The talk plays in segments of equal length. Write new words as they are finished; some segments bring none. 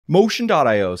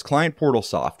Motion.io's client portal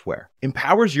software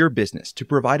empowers your business to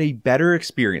provide a better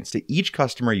experience to each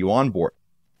customer you onboard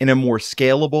in a more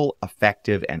scalable,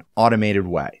 effective, and automated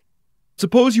way.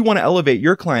 Suppose you want to elevate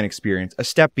your client experience a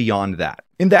step beyond that.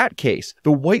 In that case,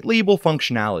 the white label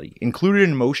functionality included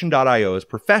in Motion.io's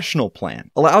professional plan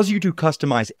allows you to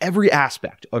customize every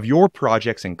aspect of your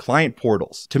projects and client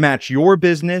portals to match your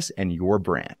business and your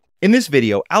brand. In this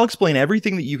video, I'll explain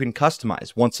everything that you can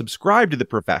customize once subscribed to the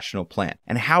professional plan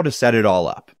and how to set it all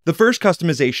up. The first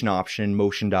customization option in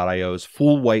Motion.io's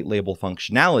full white label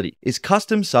functionality is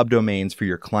custom subdomains for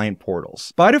your client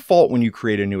portals. By default, when you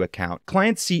create a new account,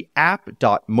 clients see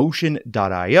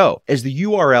app.motion.io as the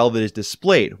URL that is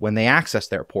displayed when they access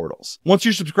their portals. Once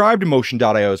you're subscribed to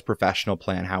Motion.io's professional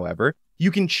plan, however, you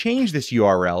can change this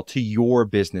URL to your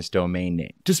business domain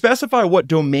name. To specify what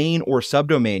domain or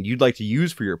subdomain you'd like to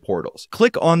use for your portals,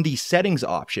 click on the Settings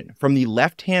option from the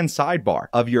left-hand sidebar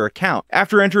of your account.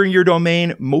 After entering your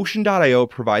domain, Motion.io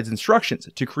provides instructions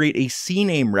to create a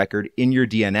CNAME record in your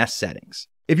DNS settings.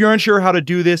 If you're unsure how to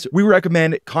do this, we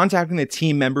recommend contacting the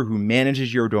team member who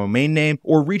manages your domain name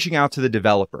or reaching out to the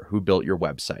developer who built your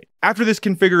website. After this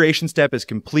configuration step is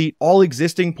complete, all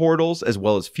existing portals, as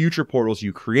well as future portals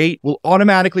you create, will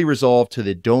automatically resolve to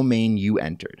the domain you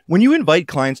entered. When you invite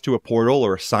clients to a portal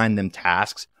or assign them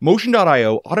tasks,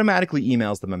 Motion.io automatically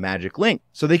emails them a magic link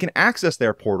so they can access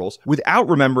their portals without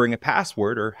remembering a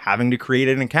password or having to create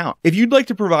an account. If you'd like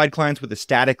to provide clients with a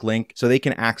static link so they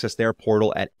can access their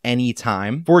portal at any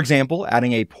time, for example,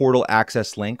 adding a portal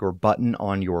access link or button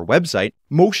on your website,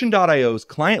 Motion.io's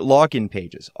client login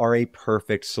pages are a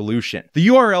perfect solution. The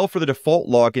URL for the default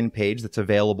login page that's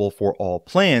available for all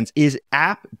plans is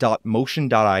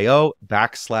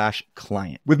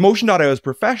app.motion.io/client. With Motion.io's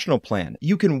professional plan,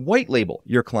 you can white label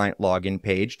your client login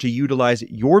page to utilize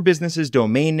your business's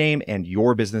domain name and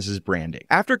your business's branding.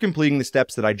 After completing the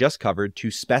steps that I just covered to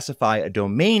specify a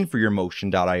domain for your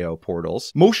Motion.io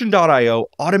portals, Motion.io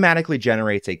automatically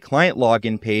generates a client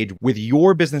login page with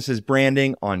your business's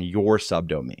branding on your subdomain.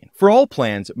 For all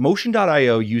plans,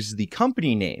 Motion.io uses the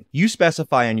company name you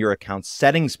specify on your account's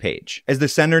settings page as the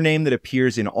sender name that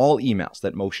appears in all emails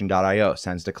that Motion.io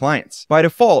sends to clients. By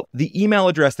default, the email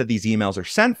address that these emails are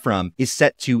sent from is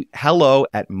set to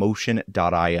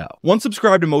hello@motion.io. Once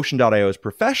subscribed to Motion.io's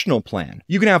professional plan,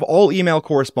 you can have all email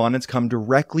correspondence come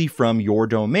directly from your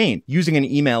domain using an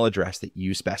email address that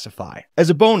you specify.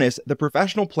 As a bonus, the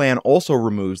professional plan also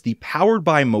removes the powered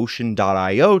by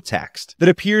Motion.io text that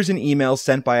appears in emails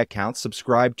sent by accounts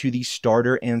subscribed to the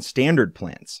starter and standard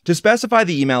plans. To specify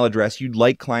the email address you'd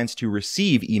like clients to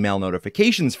receive email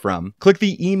notifications from, click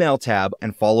the Email tab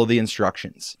and follow the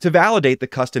instructions. To validate the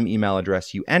custom email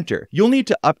address you enter, you'll need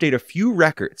to update a few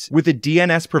records with the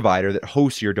DNS provider that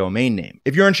hosts your domain name.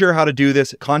 If you're unsure how to do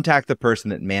this, contact the person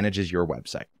that manages your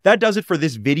website. That does it for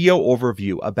this video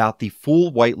overview about the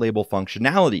full white label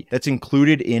functionality that's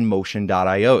included in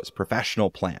Motion.io's professional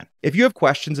plan. If you have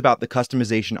questions about the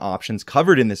customization options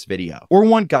covered in this video, or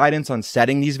want guidance on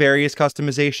setting these various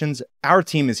customizations, our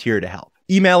team is here to help.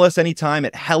 Email us anytime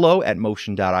at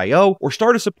hello@motion.io or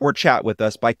start a support chat with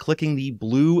us by clicking the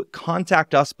blue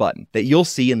Contact Us button that you'll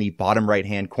see in the bottom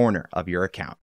right-hand corner of your account.